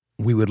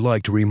We would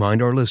like to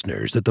remind our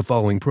listeners that the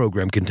following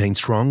program contains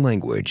strong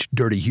language,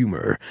 dirty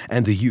humor,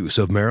 and the use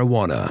of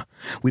marijuana.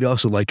 We'd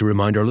also like to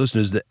remind our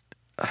listeners that...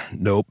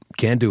 Nope,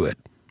 can't do it.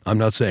 I'm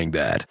not saying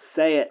that.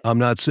 Say it. I'm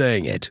not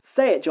saying it.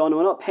 Say it, John.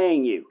 We're not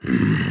paying you.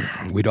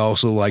 We'd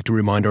also like to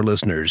remind our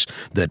listeners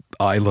that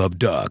I love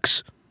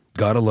ducks.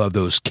 Gotta love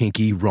those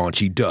kinky,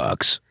 raunchy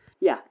ducks.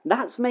 Yeah,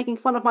 that's for making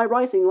fun of my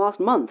writing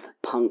last month,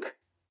 punk.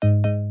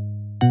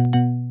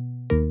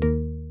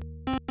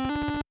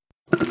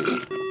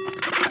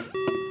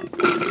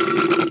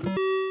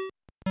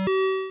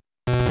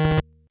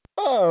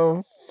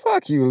 Oh,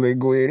 fuck you,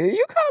 Linguini.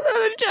 You call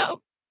that a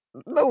joke?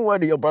 No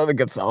wonder your brother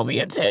gets all the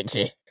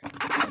attention.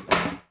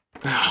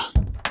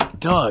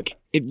 Doug,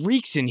 it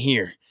reeks in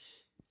here.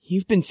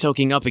 You've been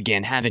toking up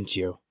again, haven't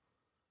you?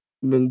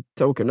 Been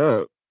token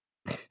up.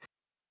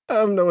 I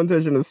have no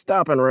intention of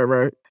stopping,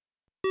 right?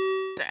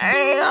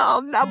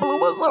 Damn, that blue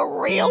was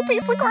a real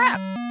piece of crap.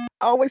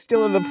 Always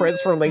stealing the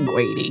prints from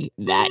Linguini.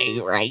 That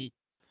ain't right.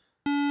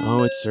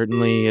 Oh, it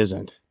certainly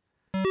isn't.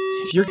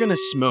 If you're gonna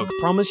smoke,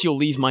 promise you'll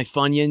leave my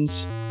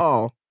Funyuns.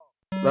 Oh,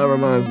 that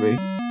reminds me.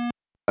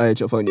 I ate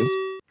your Funyuns.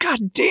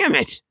 God damn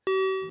it!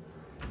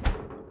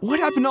 What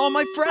happened to all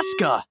my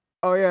Fresca?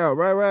 Oh yeah,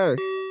 right.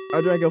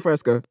 I drank your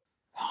Fresca.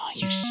 Oh,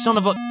 you son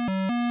of a...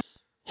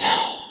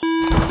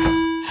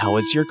 How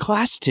was your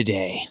class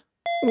today?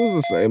 It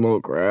was the same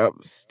old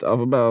crap. Stuff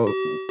about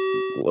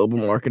global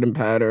marketing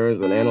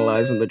patterns and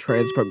analyzing the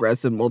trends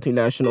progressive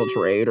multinational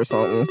trade or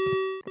something.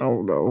 I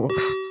don't know.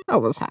 I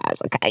was high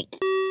as a kite.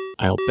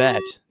 I'll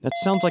bet. That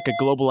sounds like a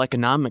global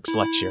economics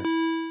lecture.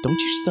 Don't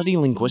you study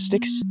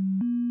linguistics?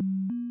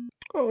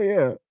 Oh,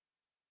 yeah.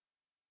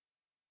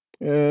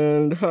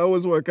 And how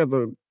was work at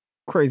the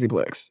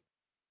Crazyplex?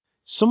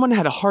 Someone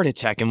had a heart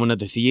attack in one of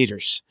the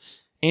theaters.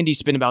 Andy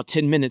spent about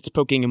 10 minutes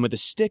poking him with a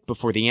stick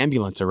before the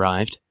ambulance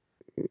arrived.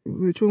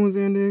 Which one was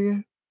Andy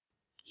again?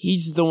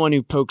 He's the one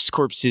who pokes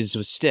corpses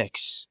with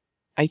sticks.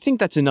 I think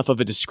that's enough of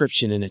a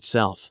description in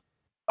itself.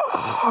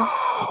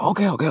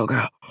 Okay.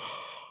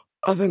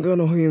 I think I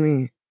know who you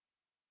mean.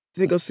 I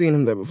think I've seen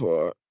him there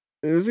before.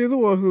 Is he the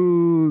one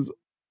who's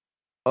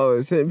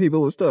always hitting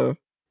people with stuff?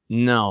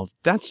 No,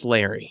 that's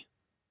Larry.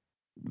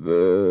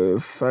 The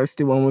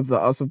feisty one with the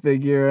awesome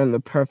figure and the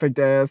perfect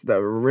ass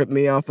that ripped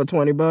me off for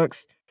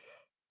 $20?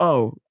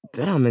 Oh,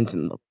 did I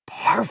mention the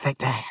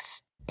perfect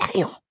ass?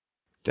 Damn.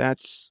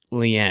 That's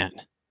Leanne.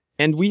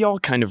 And we all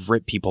kind of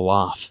rip people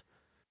off.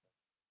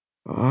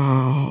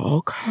 Oh,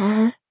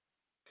 okay.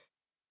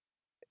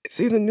 Is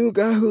he the new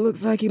guy who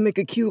looks like he'd make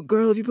a cute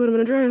girl if you put him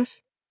in a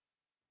dress?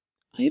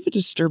 I have a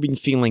disturbing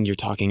feeling you're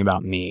talking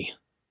about me.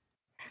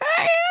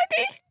 Hey,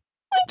 Andy!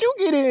 When'd you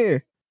get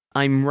in?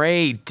 I'm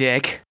Ray,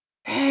 Dick.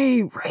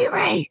 Hey,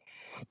 Ray.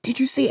 Did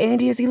you see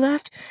Andy as he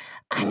left?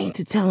 I need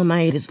to tell him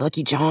I ate his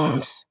Lucky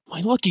Charms.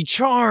 My Lucky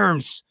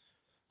Charms!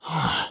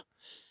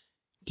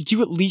 Did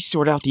you at least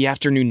sort out the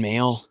afternoon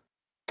mail?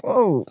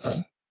 Oh,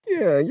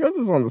 yeah, yours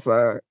is on the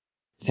side.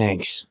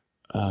 Thanks.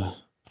 Oh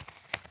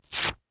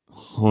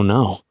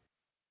no.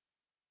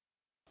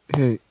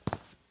 Hey,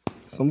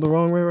 something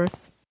wrong, Ray?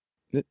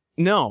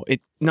 No,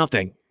 it's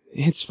nothing.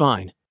 It's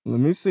fine. Let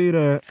me see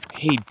that.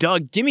 Hey,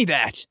 Doug, give me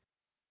that!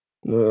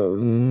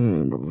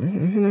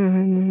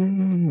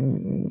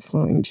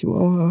 Flying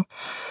Chihuahua.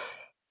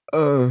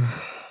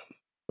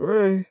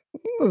 Ray,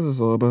 what's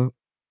this all about?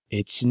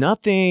 It's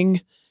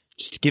nothing.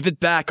 Just give it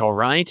back, all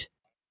right?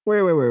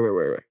 Wait.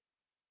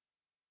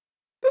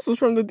 This was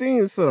from the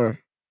dean's son.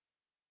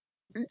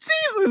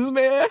 Jesus,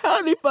 man,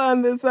 how'd he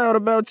find this out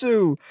about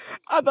you?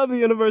 I thought the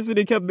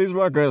university kept these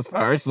records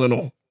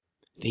personal.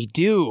 They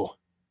do.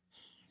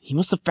 He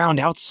must have found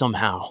out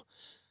somehow.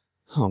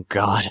 Oh,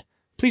 God.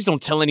 Please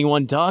don't tell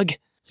anyone, Doug.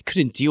 I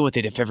couldn't deal with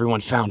it if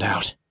everyone found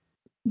out.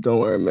 Don't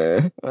worry,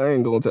 man. I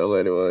ain't gonna tell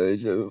anyone.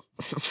 It's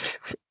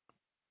just...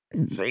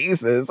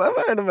 Jesus, I've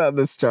heard about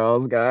this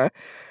Charles guy.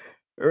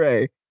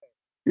 Ray,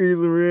 he's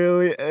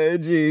really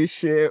edgy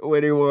shit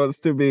when he wants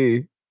to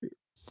be.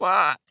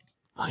 Fuck.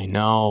 I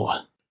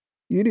know.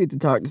 You need to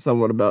talk to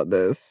someone about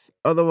this.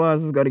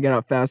 Otherwise, it's gonna get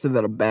out faster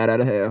than a bat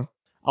out of hell.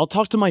 I'll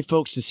talk to my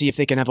folks to see if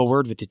they can have a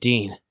word with the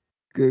dean.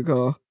 Good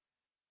call.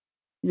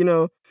 You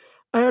know,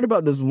 I heard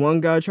about this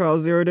one guy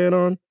Charles zeroed in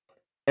on.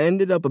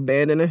 Ended up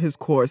abandoning his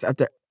course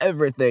after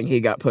everything he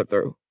got put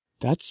through.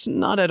 That's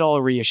not at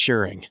all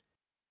reassuring.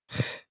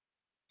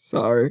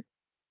 Sorry.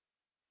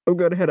 I'm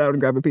gonna head out and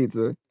grab a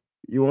pizza.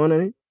 You want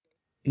any?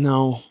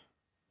 No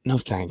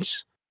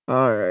thanks.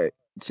 Alright.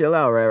 Chill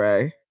out,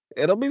 Ray.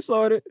 It'll be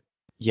sorted.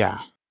 Yeah.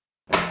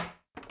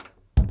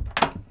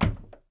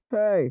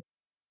 Hey,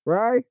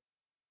 Ray?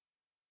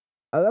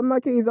 I left my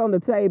keys on the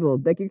table.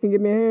 Think you can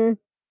give me a hand?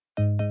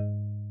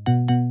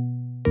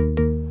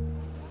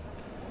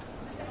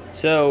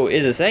 So,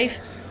 is it safe?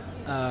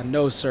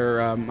 No, sir.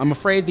 I'm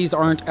afraid these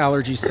aren't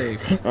allergy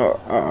safe.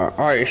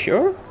 Are you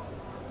sure?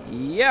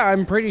 Yeah,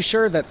 I'm pretty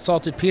sure that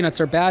salted peanuts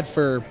are bad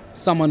for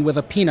someone with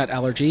a peanut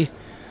allergy.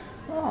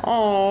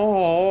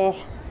 Oh.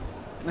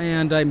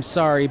 And I'm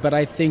sorry, but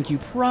I think you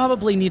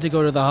probably need to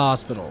go to the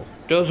hospital.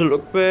 Does it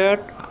look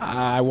bad?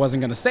 I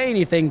wasn't gonna say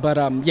anything, but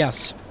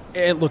yes.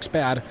 It looks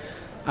bad.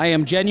 I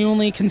am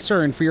genuinely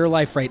concerned for your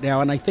life right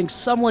now, and I think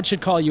someone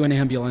should call you an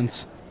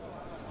ambulance.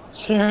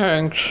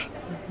 Thanks.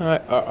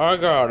 I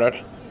got it.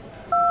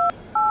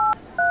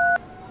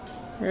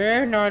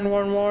 Yeah,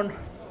 911.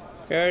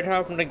 Yeah, it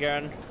happened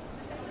again.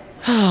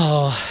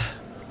 Oh,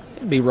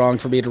 it'd be wrong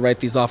for me to write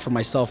these off for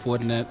myself,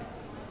 wouldn't it?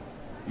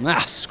 Ah,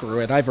 screw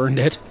it. I've earned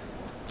it.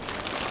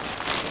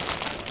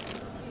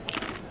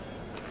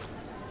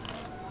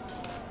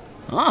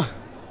 Ah,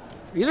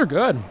 these are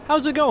good.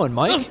 How's it going,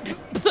 Mike?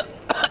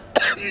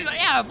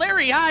 Yeah,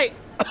 Larry, hi.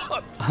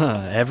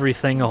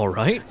 Everything all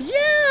right?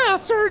 Yeah,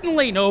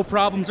 certainly. No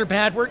problems or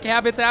bad work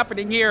habits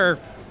happening here.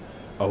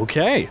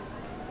 Okay.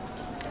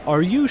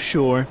 Are you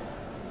sure?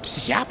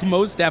 Yep,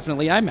 most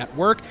definitely. I'm at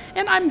work,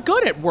 and I'm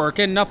good at work,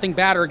 and nothing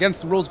bad or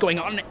against the rules going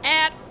on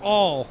at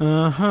all.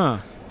 Uh-huh.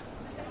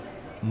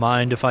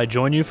 Mind if I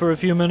join you for a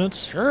few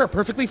minutes? Sure,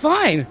 perfectly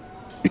fine.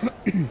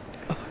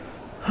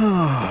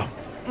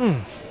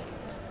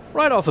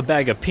 Write off a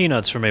bag of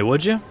peanuts for me,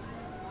 would you?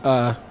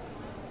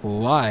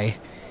 Why?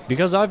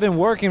 Because I've been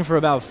working for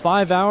about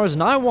 5 hours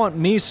and I want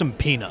me some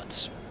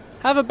peanuts.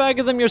 Have a bag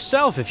of them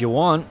yourself if you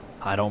want.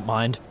 I don't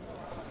mind.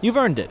 You've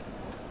earned it.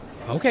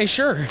 Okay,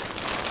 sure.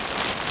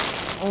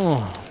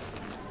 Oh,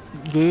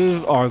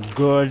 these are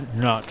good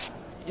nuts.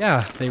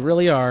 Yeah, they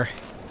really are.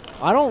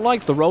 I don't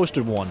like the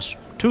roasted ones.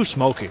 Too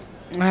smoky.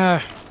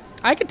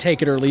 I could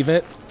take it or leave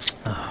it.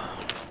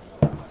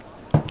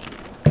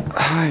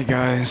 Hi,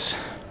 guys.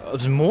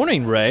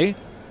 Morning, Ray.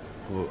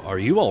 Are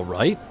you all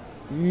right?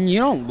 You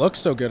don't look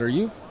so good. Are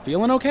you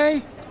feeling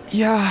okay?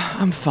 Yeah,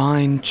 I'm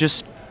fine.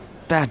 Just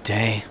bad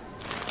day.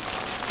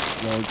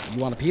 Well, you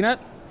want a peanut?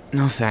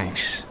 No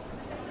thanks.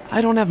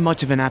 I don't have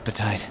much of an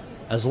appetite.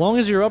 As long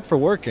as you're up for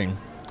working,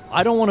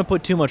 I don't want to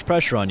put too much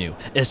pressure on you,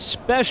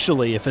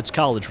 especially if it's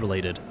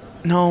college-related.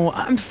 No,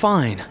 I'm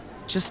fine.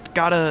 Just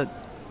gotta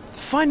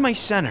find my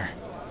center,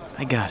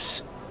 I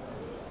guess.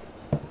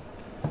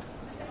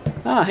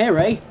 Ah, hey,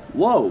 Ray.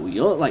 Whoa,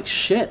 you look like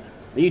shit.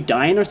 Are you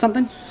dying or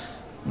something?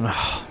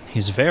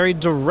 He's very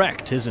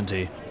direct, isn't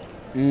he?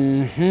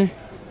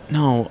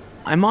 No,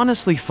 I'm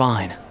honestly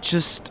fine.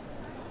 Just...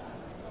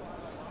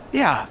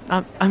 Yeah,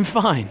 I'm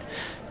fine.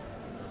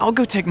 I'll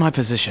go take my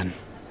position.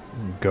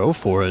 Go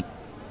for it.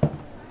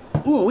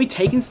 Ooh, are we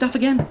taking stuff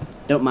again?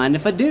 Don't mind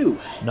if I do.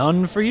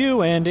 None for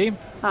you, Andy.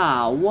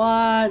 Ah,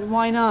 what?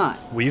 Why not?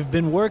 We've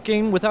been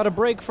working without a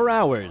break for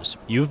hours.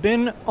 You've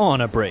been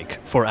on a break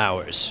for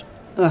hours.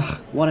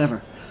 Ugh,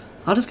 whatever.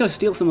 I'll just go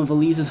steal some of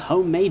Elise's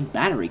homemade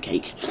battery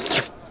cake.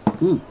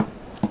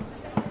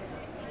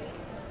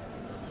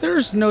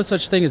 There's no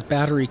such thing as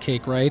battery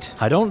cake, right?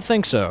 I don't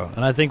think so,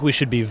 and I think we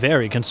should be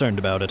very concerned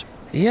about it.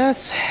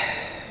 Yes.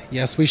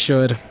 Yes, we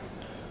should.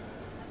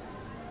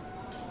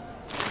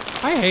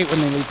 I hate when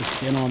they leave the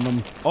skin on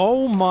them.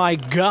 Oh my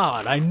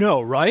god, I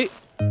know, right?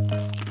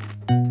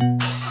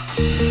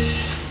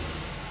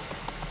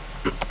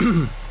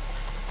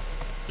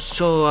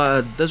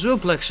 So, the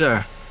Zooplex,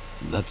 sir.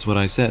 That's what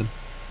I said.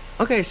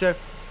 Okay, sir.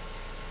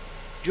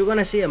 You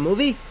gonna see a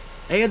movie?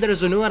 I hear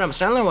there's a new Adam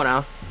Sandler one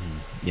out.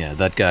 Yeah,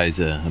 that guy's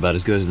about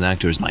as good as an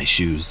actor as my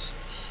shoes.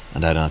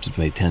 And I don't have to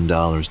pay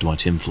 $10 to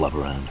watch him flop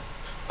around.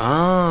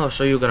 Oh,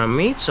 so you're gonna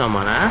meet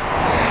someone, huh?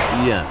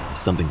 Yeah,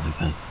 something like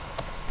that.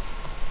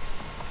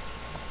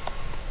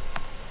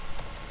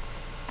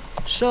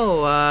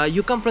 So,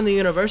 you come from the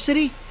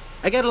university?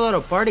 I get a lot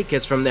of party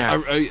kids from there.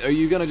 Are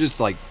you gonna just,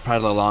 like,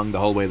 prattle along the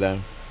whole way there?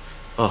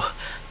 Oh,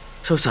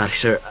 so sorry,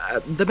 sir.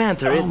 The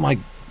banter... Oh my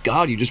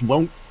god, you just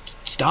won't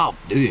stop,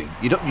 do you?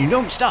 You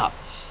don't stop.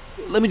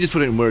 Let me just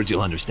put it in words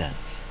you'll understand.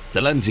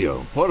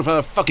 Silencio, por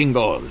favor,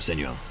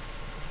 señor.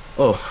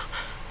 Oh,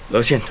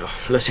 lo siento.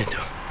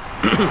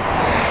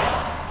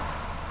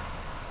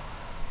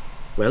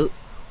 Well,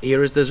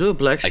 here is the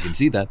Zooplex. I can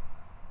see that.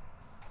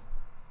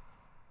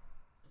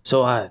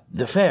 So,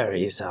 the fare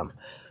is,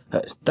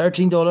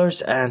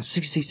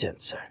 $13.60,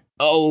 sir.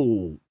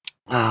 Oh,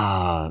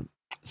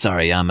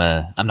 sorry, I'm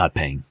not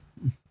paying.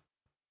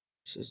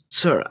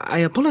 Sir, I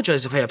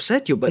apologize if I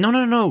upset you, but...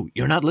 No,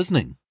 you're not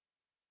listening.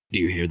 Do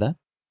you hear that?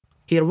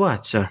 Hear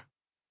what, sir?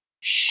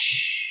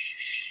 Shh.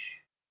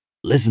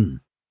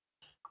 Listen.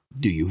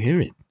 Do you hear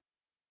it?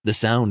 The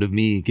sound of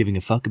me giving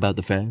a fuck about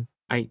the fare?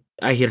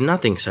 I hear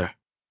nothing, sir.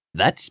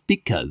 That's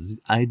because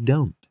I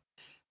don't.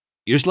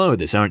 You're slow at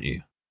this, aren't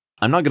you?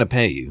 I'm not gonna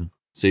pay you,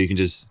 so you can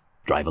just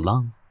drive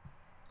along.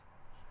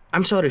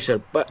 I'm sorry,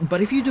 sir,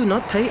 but if you do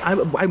not pay,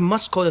 I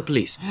must call the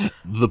police.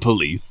 The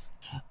police?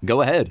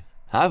 Go ahead.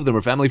 Half of them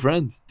are family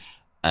friends.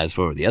 As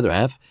for the other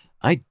half,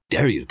 I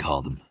dare you to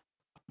call them.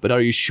 But are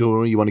you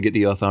sure you want to get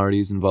the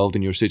authorities involved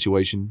in your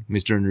situation,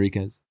 Mr.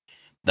 Enriquez?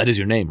 That is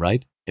your name,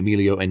 right?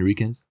 Emilio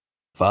Enriquez?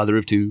 Father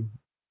of two,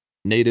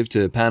 native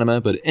to Panama,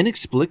 but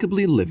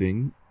inexplicably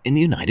living in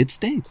the United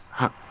States.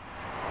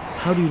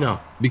 How do you know?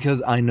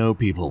 Because I know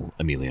people,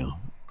 Emilio.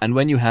 And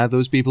when you have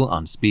those people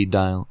on speed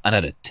dial and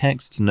at a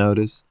text's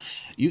notice,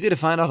 you get to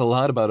find out a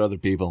lot about other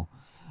people.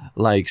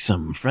 Like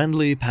some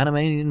friendly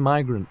Panamanian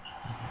migrant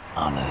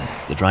on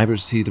the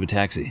driver's seat of a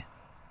taxi.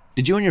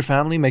 Did you and your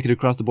family make it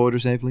across the border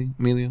safely,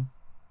 Emilio?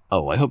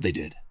 Oh, I hope they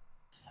did.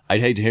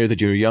 I'd hate to hear that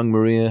your young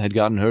Maria had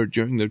gotten hurt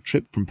during their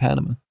trip from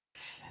Panama.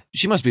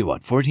 She must be,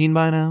 14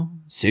 by now?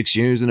 6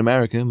 years in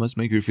America must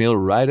make her feel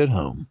right at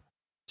home.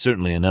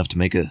 Certainly enough to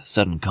make a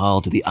sudden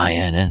call to the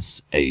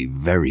INS a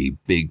very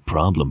big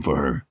problem for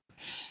her.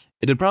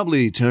 It'd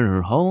probably turn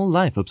her whole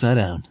life upside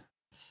down.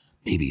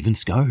 Maybe even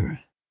scar her.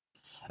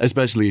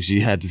 Especially if she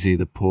had to see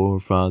the poor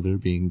father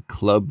being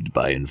clubbed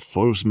by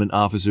enforcement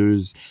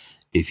officers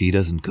if he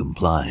doesn't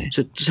comply.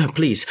 Sir,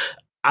 please,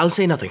 I'll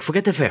say nothing.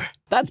 Forget the fare.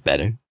 That's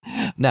better.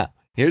 Now,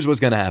 here's what's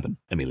going to happen,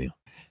 Emilio.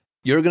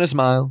 You're going to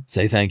smile,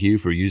 say thank you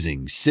for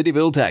using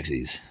Cityville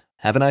taxis.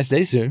 Have a nice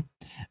day, sir.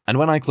 And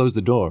when I close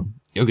the door,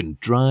 you're going to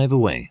drive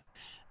away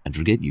and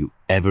forget you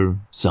ever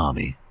saw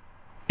me.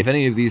 If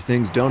any of these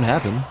things don't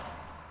happen,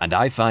 and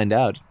I find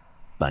out,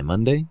 by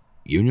Monday,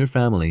 you and your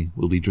family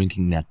will be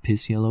drinking that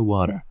piss-yellow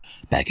water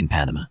back in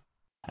Panama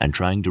and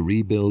trying to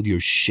rebuild your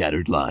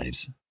shattered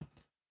lives.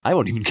 I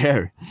won't even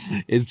care.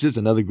 It's just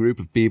another group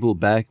of people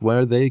back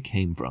where they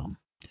came from.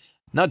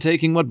 Not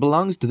taking what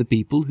belongs to the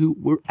people who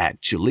were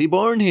actually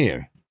born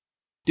here.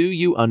 Do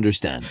you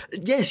understand?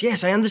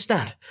 Yes, I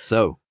understand.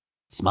 So,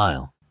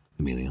 smile,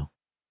 Emilio.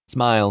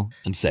 Smile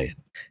and say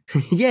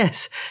it.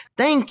 Yes,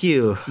 thank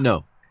you.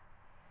 No.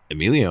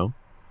 Emilio,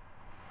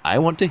 I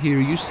want to hear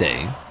you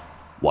say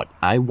what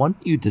I want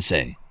you to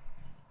say.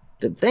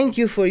 Thank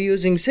you for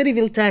using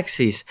Cityville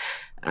taxis.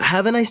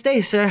 Have a nice day,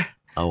 sir.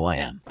 Oh, I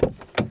am.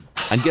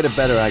 And get a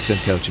better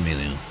accent coach,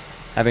 Emilio.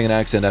 Having an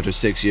accent after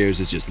 6 years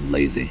is just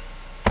lazy.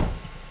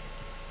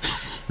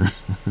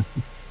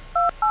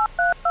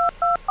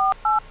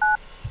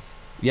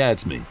 Yeah,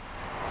 it's me.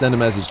 Send a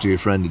message to your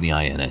friend in the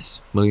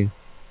INS, will you?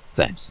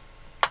 Thanks.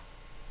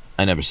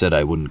 I never said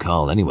I wouldn't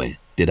call anyway,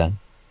 did I?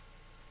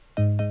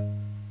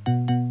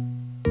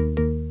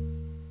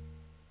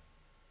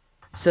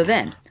 So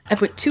then, I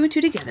put 2 and 2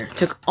 together,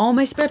 took all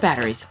my spare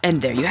batteries,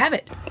 and there you have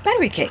it.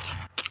 Battery cake.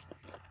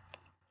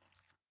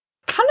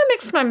 Kinda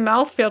makes my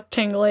mouth feel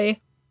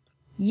tingly.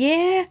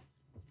 Yeah,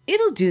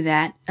 it'll do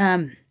that.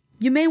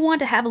 You may want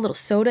to have a little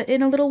soda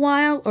in a little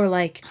while, or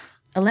like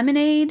a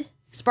lemonade,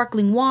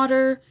 sparkling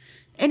water,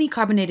 any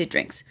carbonated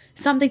drinks.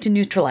 Something to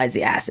neutralize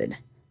the acid.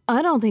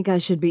 I don't think I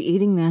should be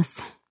eating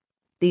this.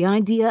 The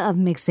idea of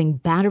mixing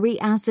battery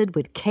acid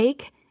with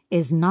cake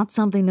is not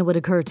something that would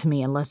occur to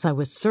me unless I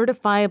was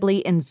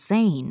certifiably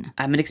insane.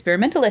 I'm an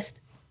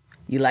experimentalist.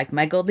 You like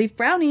my gold leaf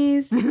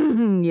brownies?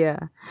 Yeah.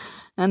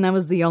 And that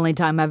was the only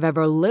time I've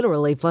ever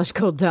literally flushed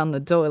cold down the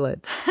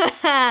toilet.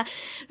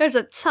 There's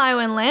a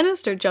Tywin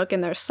Lannister joke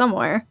in there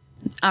somewhere.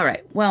 All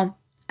right, well,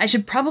 I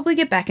should probably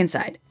get back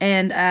inside.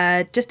 And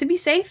just to be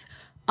safe,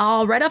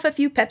 I'll write off a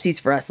few Pepsis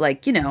for us,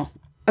 like,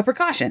 a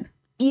precaution.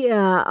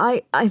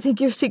 Yeah, I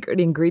think your secret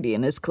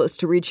ingredient is close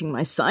to reaching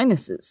my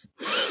sinuses.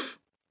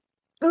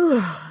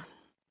 Ugh.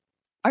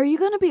 Are you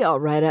going to be all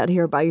right out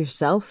here by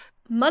yourself?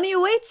 Money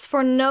awaits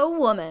for no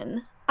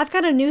woman. I've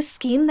got a new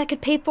scheme that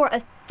could pay for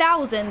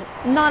 1,000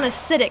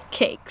 non-acidic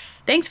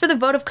cakes. Thanks for the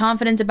vote of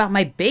confidence about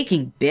my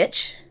baking,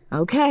 bitch.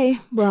 Okay,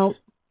 well,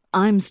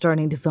 I'm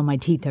starting to feel my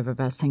teeth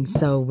effervescing,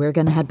 so we're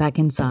going to head back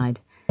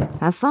inside.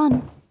 Have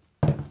fun.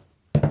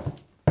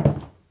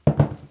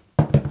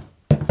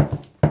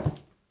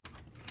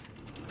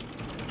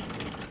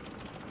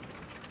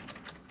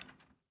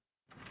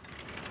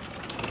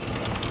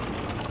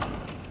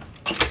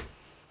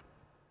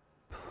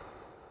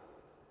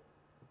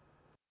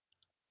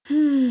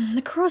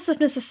 The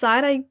corrosiveness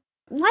aside, I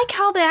like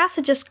how the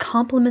acid just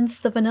complements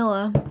the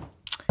vanilla.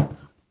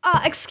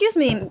 Excuse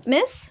me,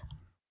 miss?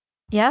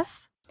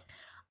 Yes?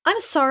 I'm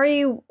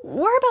sorry,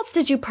 whereabouts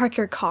did you park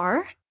your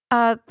car?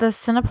 The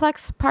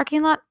Zoolaplex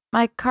parking lot?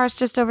 My car's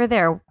just over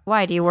there.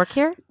 Why, do you work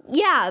here?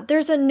 Yeah,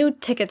 there's a new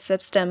ticket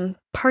system.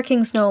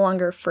 Parking's no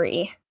longer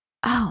free.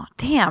 Oh,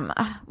 damn.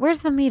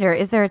 Where's the meter?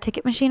 Is there a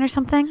ticket machine or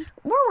something?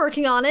 We're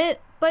working on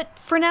it, but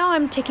for now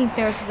I'm taking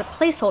fares as a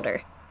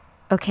placeholder.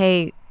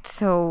 Okay,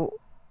 so,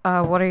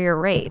 what are your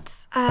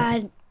rates?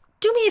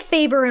 Do me a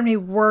favor and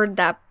reword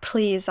that,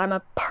 please. I'm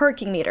a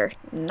parking meter,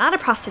 not a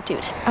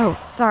prostitute. Oh,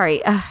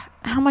 sorry.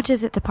 How much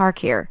is it to park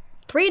here?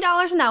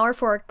 $3 an hour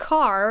for a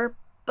car,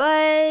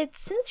 but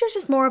since yours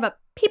is more of a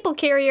people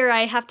carrier,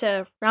 I have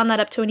to round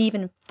that up to an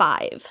even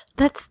 5.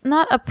 That's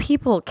not a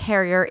people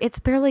carrier. It's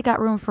barely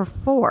got room for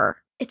 4.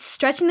 It's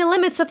stretching the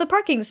limits of the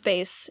parking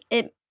space.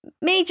 It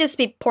may just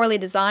be poorly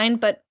designed,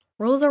 but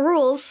rules are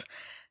rules.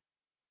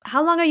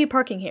 How long are you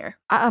parking here?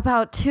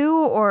 About 2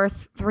 or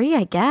 3,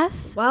 I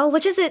guess. Well,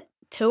 which is it?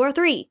 2 or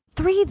 3?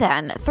 3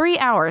 then. 3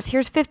 hours.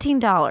 Here's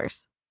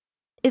 $15.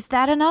 Is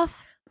that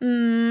enough?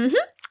 Mm-hmm.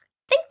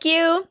 Thank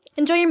you.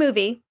 Enjoy your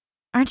movie.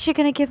 Aren't you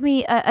going to give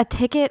me a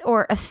ticket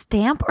or a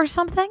stamp or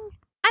something?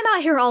 I'm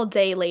out here all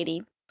day,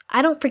 lady.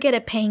 I don't forget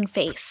a paying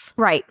face.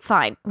 Right,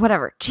 fine.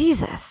 Whatever.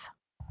 Jesus.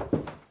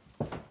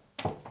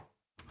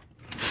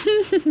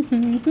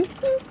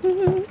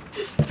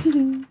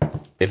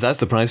 If that's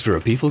the price for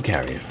a people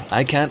carrier,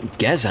 I can't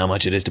guess how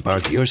much it is to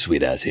park your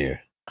sweet ass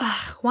here.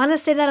 Want to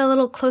say that a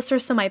little closer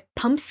so my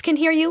pumps can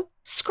hear you?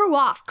 Screw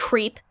off,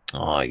 creep.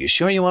 Oh, you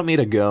sure you want me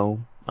to go?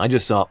 I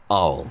just saw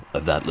all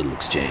of that little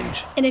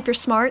exchange. And if you're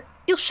smart,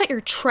 you'll shut your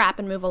trap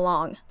and move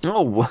along.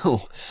 Oh,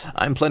 well,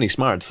 I'm plenty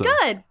smart, so...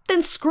 Good!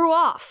 Then screw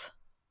off.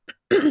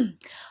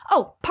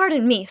 Oh,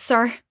 pardon me,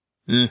 sir.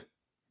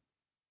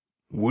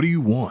 What do you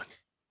want?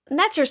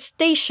 That's your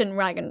station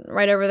wagon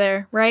right over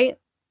there, right?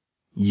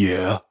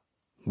 Yeah.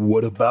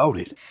 What about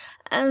it?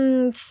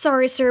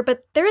 Sorry, sir,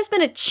 but there has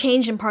been a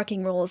change in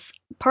parking rules.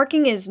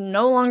 Parking is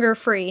no longer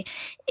free.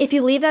 If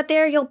you leave that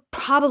there, you'll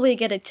probably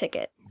get a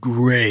ticket.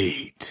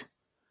 Great.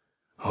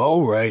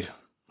 All right.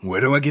 Where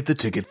do I get the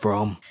ticket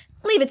from?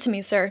 Leave it to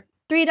me, sir.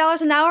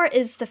 $3 an hour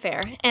is the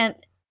fare. And,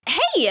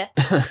 hey!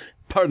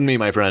 Pardon me,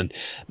 my friend,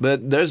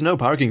 but there's no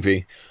parking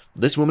fee.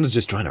 This woman is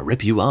just trying to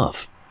rip you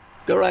off.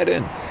 Go right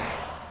in.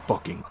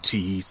 Fucking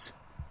tease.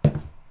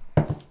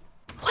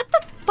 What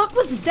the fuck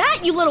was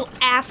that, you little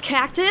ass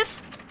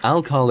cactus?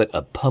 I'll call it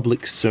a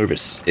public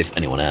service, if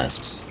anyone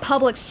asks.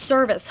 Public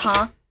service,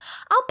 huh?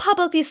 I'll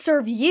publicly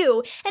serve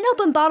you an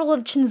open bottle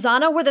of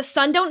Cinzano where the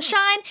sun don't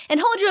shine and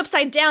hold you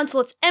upside down till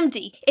it's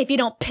empty if you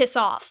don't piss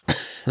off.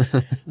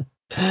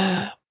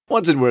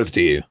 What's it worth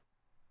to you?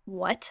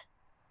 What?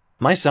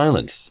 My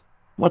silence.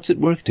 What's it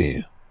worth to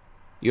you?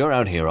 You're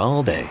out here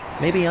all day.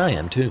 Maybe I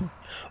am too.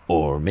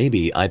 Or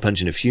maybe I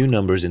punch in a few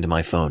numbers into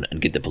my phone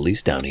and get the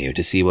police down here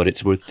to see what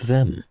it's worth to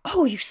them.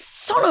 Oh, you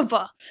son of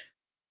a...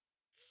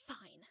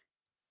 Fine.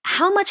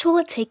 How much will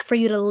it take for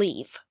you to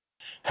leave?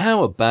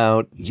 How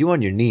about you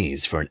on your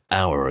knees for an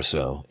hour or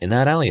so in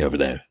that alley over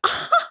there?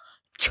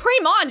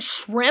 Dream on,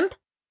 shrimp!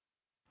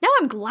 Now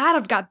I'm glad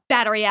I've got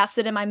battery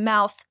acid in my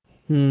mouth.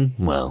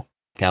 Well,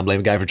 can't blame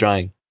a guy for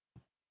trying.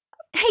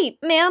 Hey,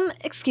 ma'am,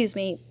 excuse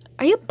me.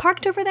 Are you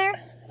parked over there?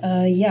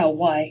 Yeah,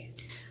 why?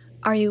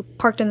 Are you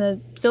parked in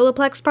the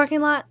Zoolaplex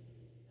parking lot?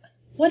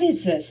 What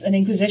is this, an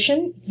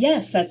inquisition?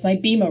 Yes, that's my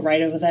Beamer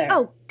right over there.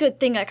 Oh, good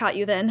thing I caught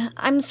you then.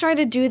 I'm sorry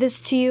to do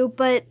this to you,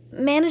 but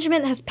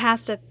management has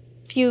passed a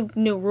few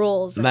new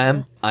rules.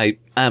 Ma'am, I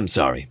am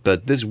sorry,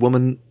 but this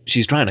woman,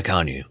 she's trying to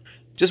con you.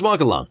 Just walk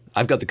along.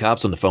 I've got the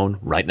cops on the phone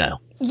right now.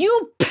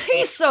 You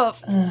piece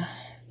of...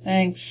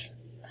 Thanks.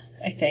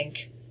 I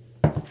think.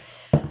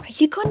 Are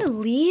you going to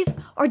leave?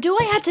 Or do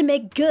I have to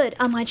make good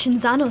on my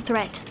Cinzano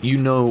threat? You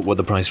know what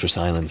the price for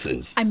silence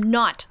is. I'm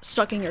not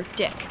sucking your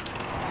dick.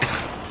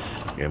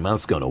 Your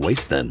mouth's going to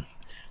waste then.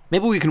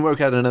 Maybe we can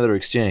work out another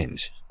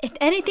exchange. If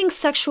anything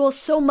sexual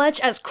so much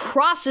as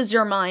crosses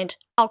your mind,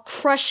 I'll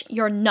crush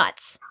your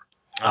nuts.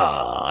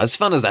 As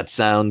fun as that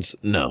sounds,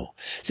 no.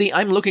 See,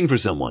 I'm looking for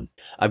someone.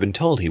 I've been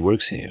told he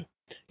works here.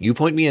 You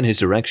point me in his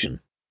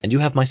direction, and you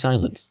have my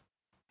silence.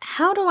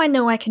 How do I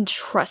know I can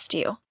trust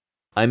you?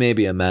 I may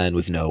be a man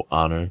with no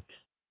honor,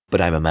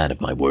 but I'm a man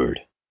of my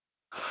word.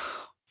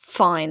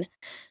 Fine.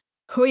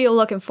 Who are you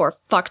looking for,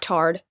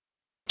 fucktard?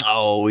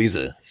 Oh, he's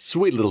a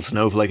sweet little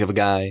snowflake of a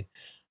guy.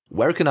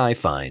 Where can I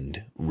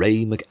find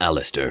Ray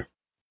McAllister?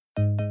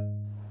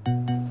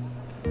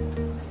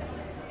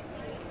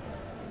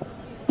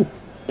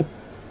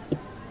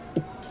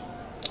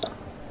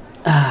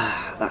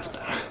 That's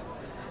better.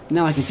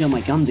 Now I can feel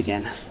my gums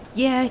again.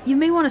 Yeah, you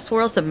may want to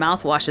swirl some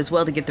mouthwash as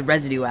well to get the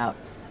residue out.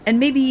 And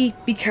maybe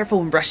be careful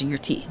when brushing your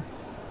teeth.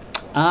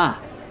 I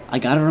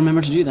gotta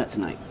remember to do that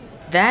tonight.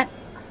 That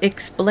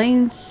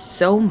explains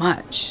so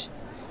much.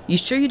 You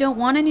sure you don't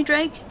want any,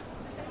 Drake?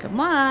 Come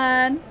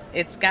on,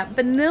 it's got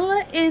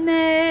vanilla in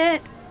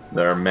it.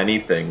 There are many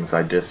things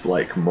I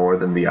dislike more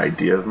than the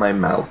idea of my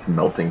mouth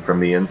melting from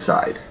the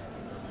inside.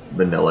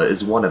 Vanilla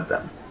is one of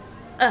them.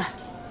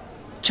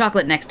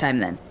 Chocolate next time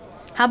then.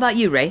 How about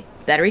you, Ray?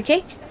 Battery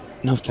cake?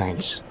 No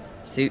thanks.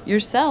 Suit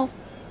yourself.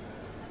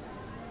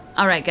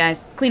 All right,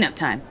 guys, cleanup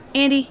time.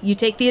 Andy, you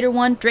take Theater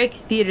 1, Drake,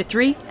 Theater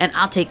 3, and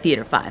I'll take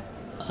Theater 5.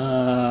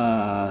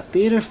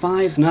 Theater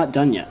 5's not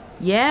done yet.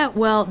 Yeah,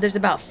 well, there's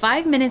about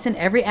 5 minutes in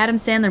every Adam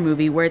Sandler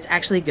movie where it's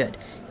actually good.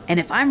 And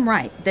if I'm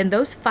right, then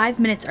those 5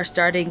 minutes are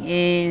starting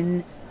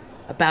in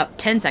about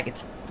 10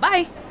 seconds.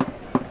 Bye!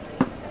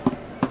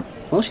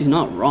 Well, she's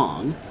not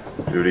wrong.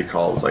 Duty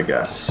calls, I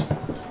guess.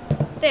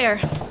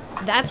 There.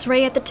 That's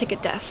Ray at the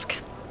ticket desk.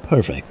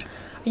 Perfect.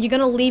 Are you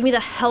gonna leave me the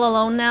hell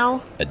alone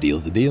now? A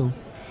deal's a deal.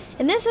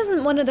 And this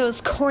isn't one of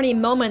those corny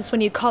moments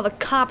when you call the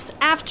cops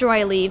after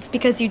I leave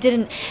because you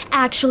didn't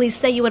actually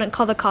say you wouldn't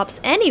call the cops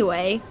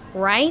anyway,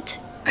 right?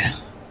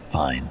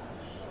 Fine.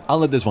 I'll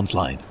let this one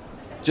slide.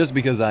 Just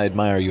because I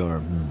admire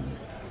your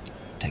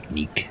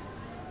technique,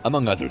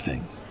 among other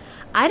things.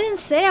 I didn't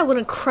say I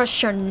wouldn't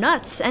crush your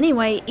nuts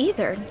anyway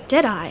either,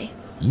 did I?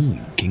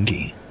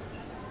 Kinky.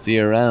 See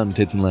you around,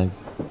 tits and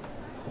legs.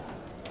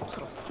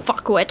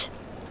 Fuckwit.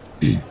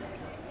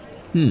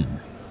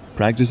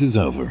 Practice is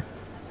over.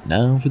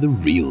 Now for the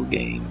real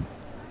game.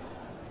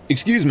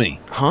 Excuse me.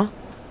 Huh?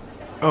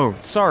 Oh,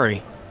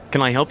 sorry.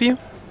 Can I help you?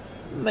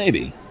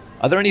 Maybe.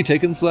 Are there any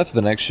tickets left for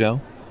the next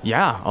show?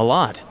 Yeah, a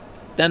lot.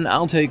 Then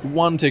I'll take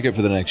 1 ticket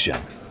for the next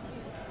show.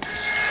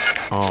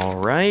 All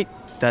right,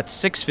 that's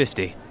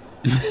 $6.50.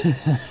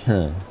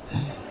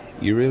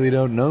 You really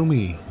don't know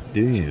me,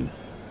 do you?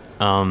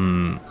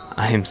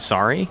 I'm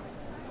sorry?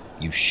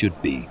 You should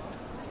be.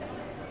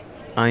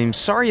 I'm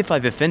sorry if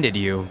I've offended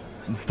you.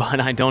 but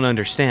I don't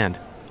understand.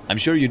 I'm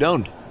sure you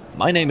don't.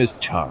 My name is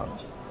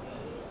Charles.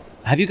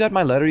 Have you got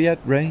my letter yet,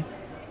 Ray?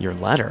 Your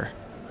letter?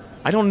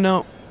 I don't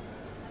know.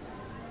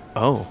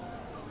 Oh.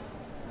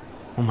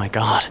 Oh my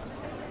god.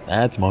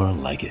 That's more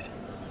like it.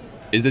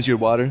 Is this your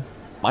water?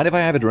 Mind if I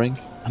have a drink?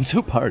 I'm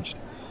so parched.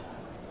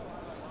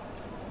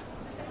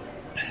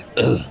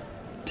 Ugh.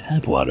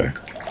 Tap water.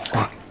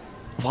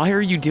 Why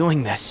are you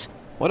doing this?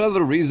 What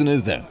other reason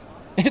is there?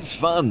 It's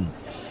fun.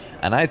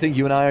 And I think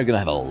you and I are gonna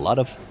have a lot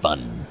of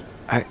fun.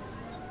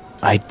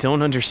 I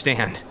don't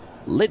understand.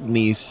 Let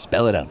me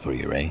spell it out for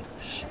you, Ray.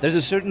 There's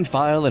a certain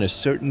file in a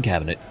certain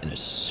cabinet in a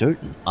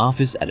certain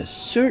office at a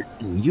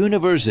certain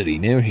university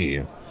near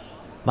here.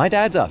 My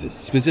dad's office,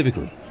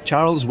 specifically,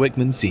 Charles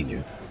Wickman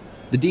Sr.,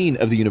 the dean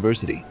of the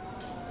university.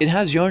 It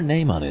has your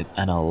name on it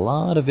and a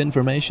lot of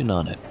information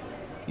on it.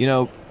 You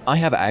know, I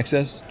have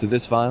access to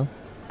this file,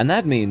 and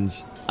that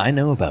means I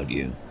know about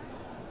you.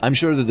 I'm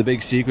sure that the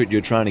big secret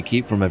you're trying to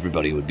keep from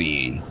everybody would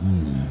be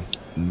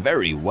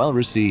very well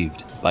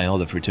received by all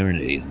the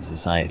fraternities and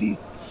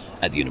societies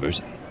at the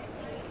university.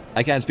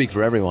 I can't speak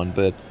for everyone,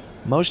 but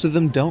most of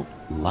them don't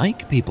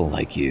like people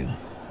like you.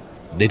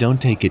 They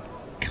don't take it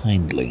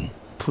kindly.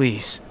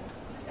 Please.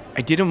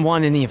 I didn't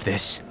want any of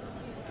this.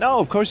 No,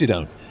 of course you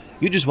don't.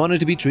 You just wanted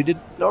to be treated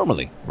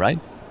normally, right?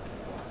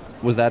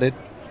 Was that it?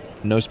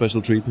 No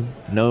special treatment?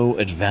 No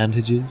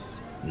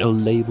advantages? No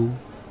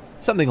labels?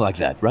 Something like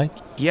that, right?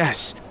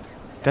 Yes.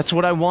 That's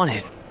what I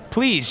wanted.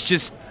 Please,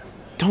 just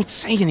don't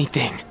say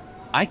anything.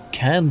 I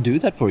can do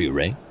that for you,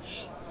 Ray.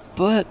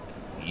 But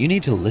you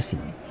need to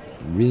listen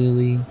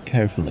really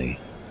carefully.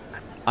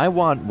 I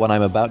want what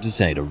I'm about to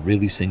say to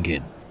really sink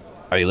in.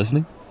 Are you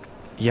listening?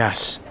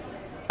 Yes.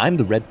 I'm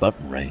the red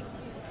button, Ray.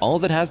 All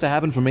that has to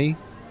happen for me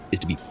is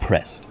to be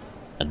pressed.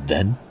 And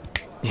then...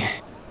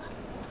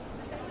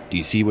 Do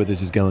you see where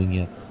this is going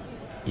yet?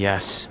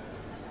 Yes.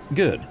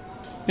 Good.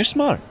 You're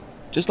smart,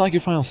 just like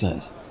your file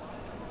says.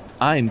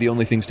 I'm the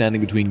only thing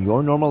standing between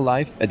your normal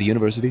life at the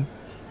university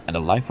and a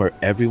life where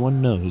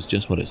everyone knows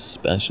just what a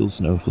special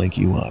snowflake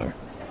you are.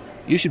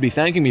 You should be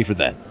thanking me for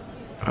that.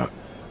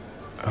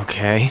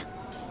 Okay.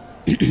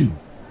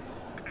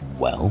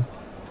 Well,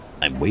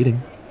 I'm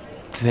waiting.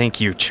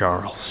 Thank you,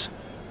 Charles.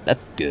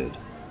 That's good.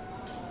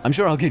 I'm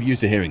sure I'll get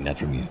used to hearing that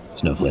from you,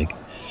 Snowflake.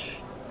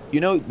 You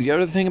know, the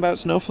other thing about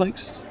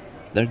snowflakes?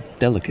 They're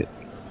delicate.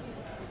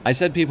 I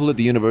said people at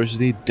the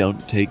university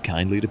don't take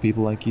kindly to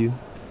people like you.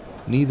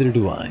 Neither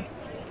do I.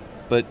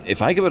 But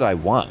if I get what I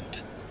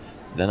want,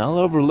 then I'll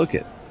overlook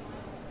it.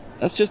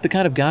 That's just the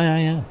kind of guy I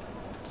am.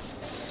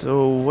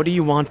 So, what do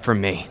you want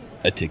from me?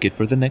 A ticket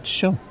for the next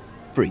show.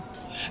 Free.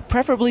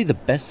 Preferably the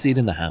best seat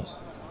in the house.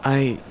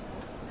 I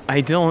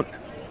don't...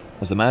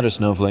 What's the matter,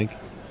 Snowflake?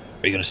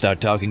 Are you gonna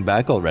start talking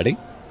back already?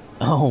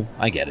 Oh,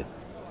 I get it.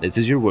 This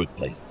is your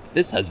workplace.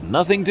 This has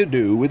nothing to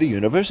do with the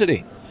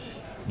university.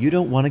 You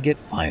don't want to get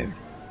fired.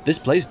 This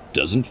place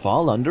doesn't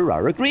fall under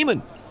our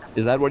agreement.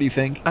 Is that what you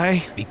think?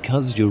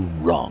 Because you're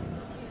wrong.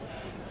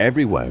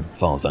 Everywhere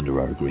falls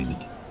under our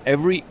agreement.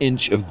 Every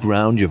inch of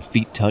ground your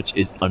feet touch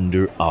is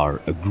under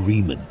our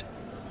agreement.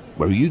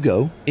 Where you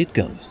go, it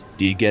goes.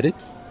 Do you get it?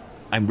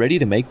 I'm ready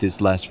to make this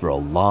last for a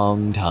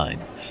long time,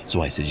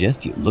 so I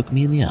suggest you look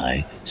me in the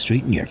eye,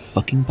 straighten your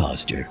fucking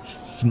posture,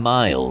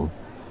 smile,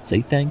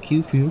 say thank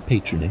you for your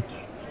patronage,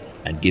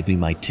 and give me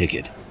my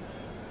ticket.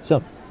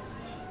 So,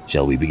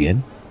 shall we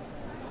begin?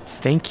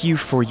 Thank you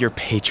for your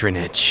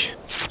patronage.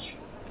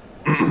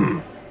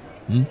 Can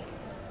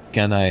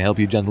I help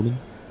you, gentlemen?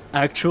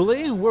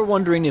 Actually, we're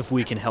wondering if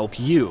we can help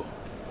you.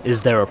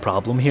 Is there a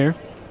problem here?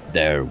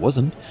 There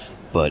wasn't,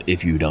 but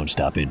if you don't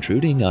stop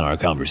intruding on our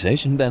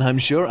conversation, then I'm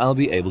sure I'll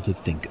be able to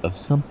think of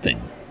something.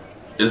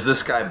 Is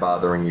this guy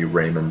bothering you,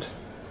 Raymond?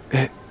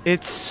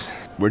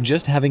 We're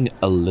just having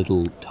a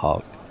little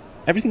talk.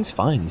 Everything's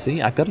fine,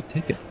 see? I've got a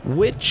ticket.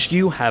 Which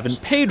you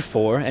haven't paid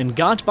for and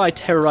got by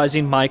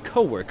terrorizing my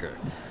coworker.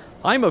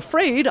 I'm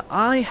afraid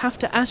I have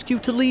to ask you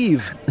to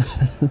leave.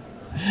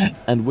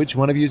 And which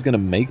one of you is going to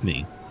make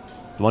me?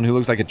 The one who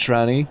looks like a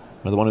tranny,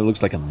 or the one who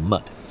looks like a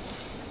mutt?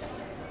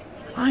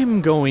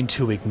 I'm going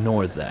to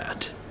ignore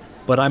that,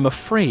 but I'm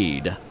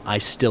afraid I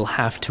still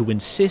have to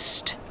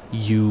insist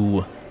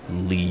you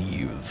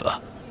leave.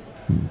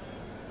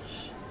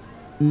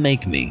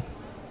 Make me.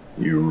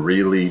 You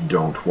really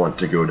don't want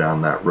to go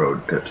down that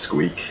road,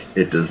 Pipsqueak.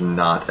 It does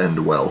not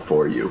end well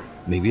for you.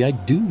 Maybe I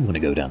do want to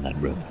go down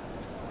that road.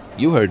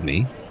 You heard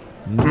me.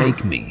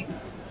 Make me.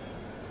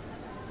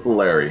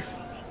 Larry,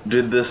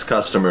 did this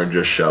customer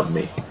just shove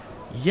me?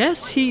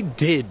 Yes, he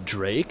did,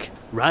 Drake.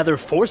 Rather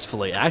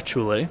forcefully,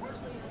 actually.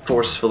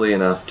 Forcefully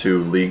enough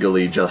to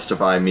legally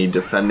justify me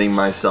defending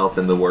myself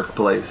in the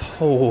workplace?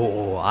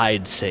 Oh,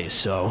 I'd say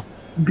so.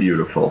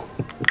 Beautiful.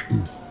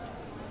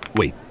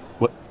 Wait,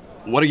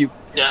 what are you...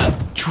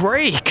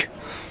 Drake!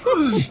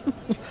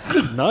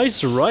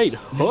 Nice right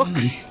hook.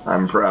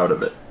 I'm proud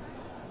of it.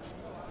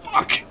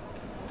 Fuck!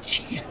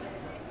 Jesus.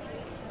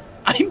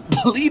 I'm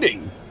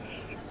bleeding!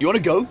 You wanna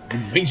go, you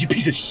mangy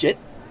piece of shit?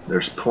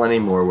 There's plenty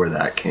more where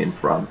that came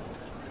from.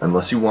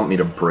 Unless you want me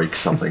to break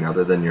something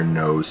other than your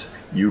nose,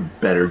 You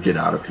better get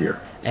out of here.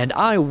 And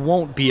I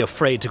won't be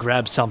afraid to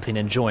grab something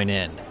and join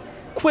in.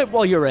 Quit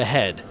while you're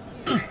ahead.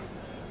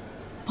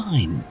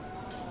 Fine.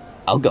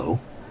 I'll go.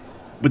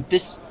 But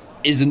this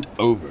isn't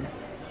over.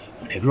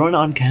 When everyone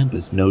on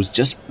campus knows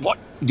just what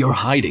you're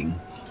hiding,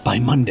 by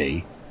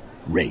Monday,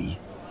 Ray,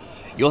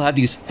 you'll have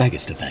these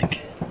faggots to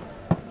thank.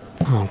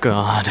 Oh,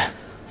 God.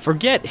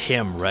 Forget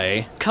him,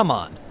 Ray. Come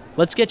on.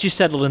 Let's get you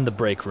settled in the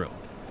break room.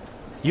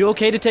 You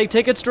okay to take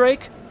tickets,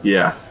 Drake?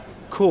 Yeah.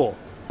 Cool.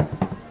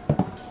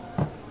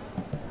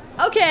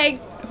 Okay,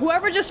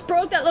 whoever just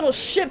broke that little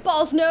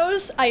shitball's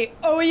nose, I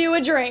owe you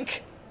a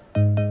drink.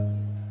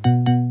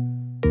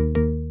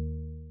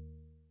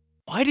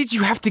 Why did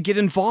you have to get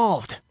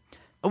involved?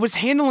 I was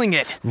handling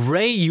it.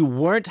 Ray, you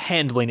weren't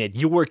handling it.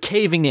 You were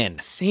caving in.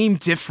 Same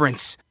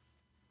difference.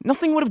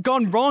 Nothing would have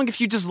gone wrong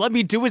if you just let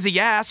me do as he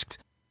asked.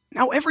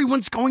 Now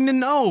everyone's going to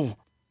know.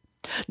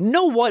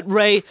 Know what,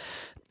 Ray?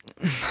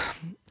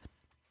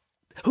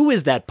 Who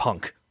is that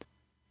punk?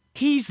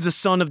 He's the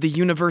son of the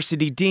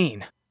university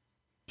dean.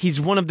 He's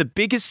one of the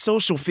biggest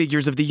social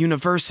figures of the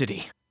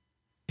university.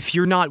 If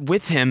you're not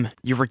with him,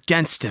 you're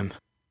against him.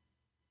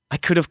 I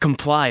could have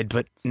complied,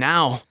 but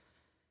now...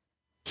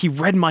 He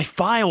read my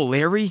file,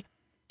 Larry.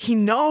 He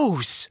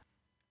knows.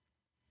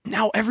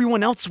 Now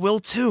everyone else will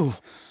too.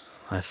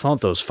 I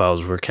thought those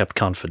files were kept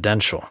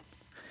confidential.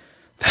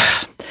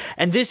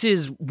 And this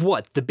is,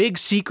 what, the big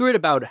secret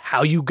about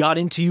how you got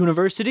into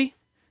university?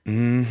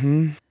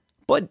 Mm-hmm.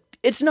 But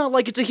it's not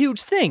like it's a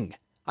huge thing.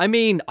 I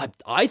mean,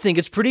 I think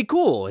it's pretty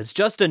cool. It's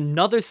just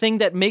another thing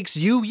that makes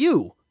you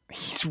you.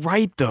 He's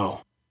right,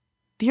 though.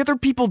 The other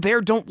people there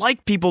don't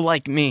like people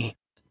like me.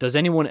 Does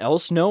anyone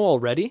else know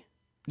already?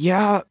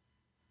 Yeah,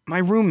 my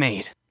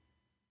roommate.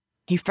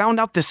 He found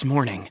out this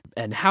morning.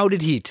 And how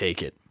did he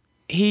take it?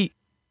 He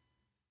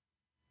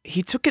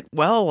took it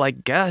well, I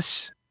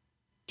guess.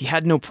 He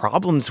had no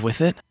problems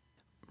with it.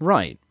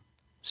 Right.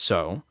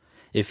 So,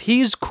 if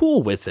he's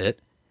cool with it,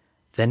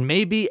 then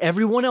maybe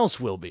everyone else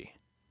will be.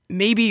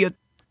 Maybe a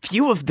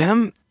few of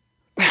them.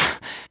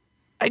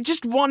 I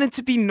just wanted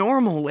to be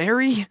normal,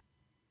 Larry.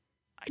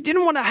 I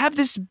didn't want to have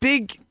this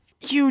big,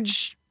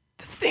 huge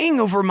thing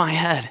over my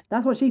head.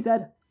 That's what she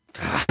said.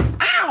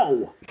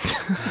 Ow!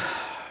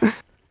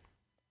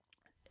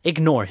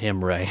 Ignore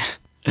him, Ray.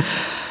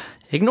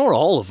 Ignore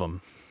all of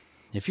them.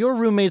 If your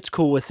roommate's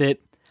cool with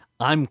it,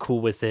 I'm cool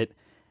with it,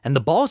 and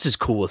the boss is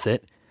cool with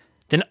it,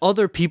 then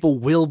other people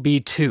will be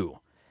too.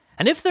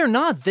 And if they're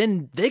not,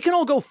 then they can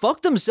all go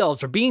fuck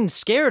themselves for being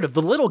scared of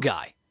the little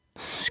guy.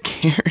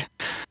 Scared?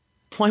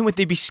 Why would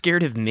they be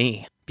scared of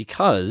me?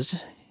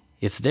 Because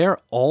if they're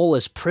all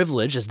as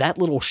privileged as that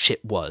little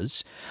shit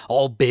was,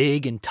 all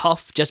big and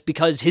tough just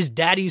because his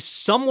daddy's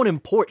someone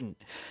important,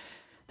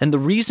 then the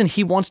reason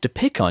he wants to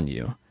pick on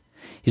you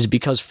is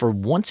because for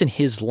once in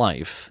his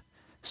life,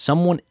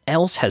 someone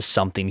else has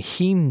something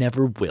he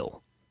never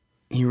will.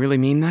 You really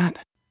mean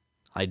that?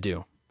 I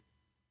do.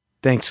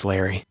 Thanks,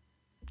 Larry.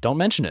 Don't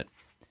mention it.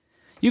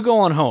 You go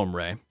on home,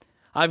 Ray.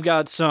 I've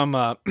got some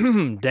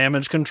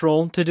damage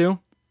control to do.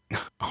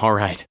 All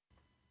right.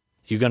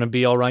 You gonna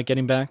be all right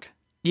getting back?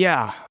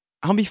 Yeah,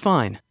 I'll be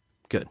fine.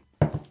 Good.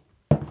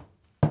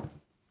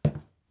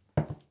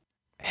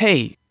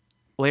 Hey,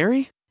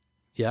 Larry?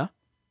 Yeah?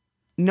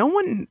 No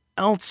one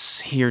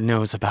else here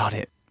knows about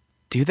it,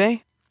 do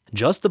they?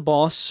 Just the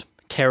boss,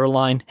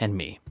 Caroline, and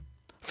me.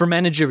 For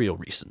managerial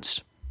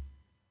reasons.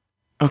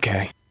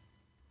 Okay.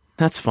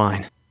 That's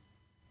fine.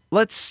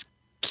 Let's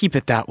keep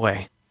it that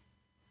way.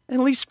 At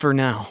least for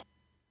now.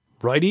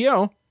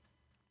 Rightio.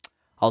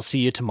 I'll see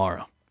you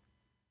tomorrow.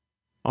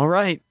 All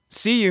right.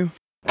 See you.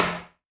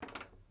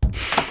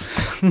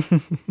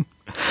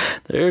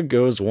 There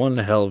goes one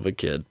hell of a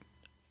kid.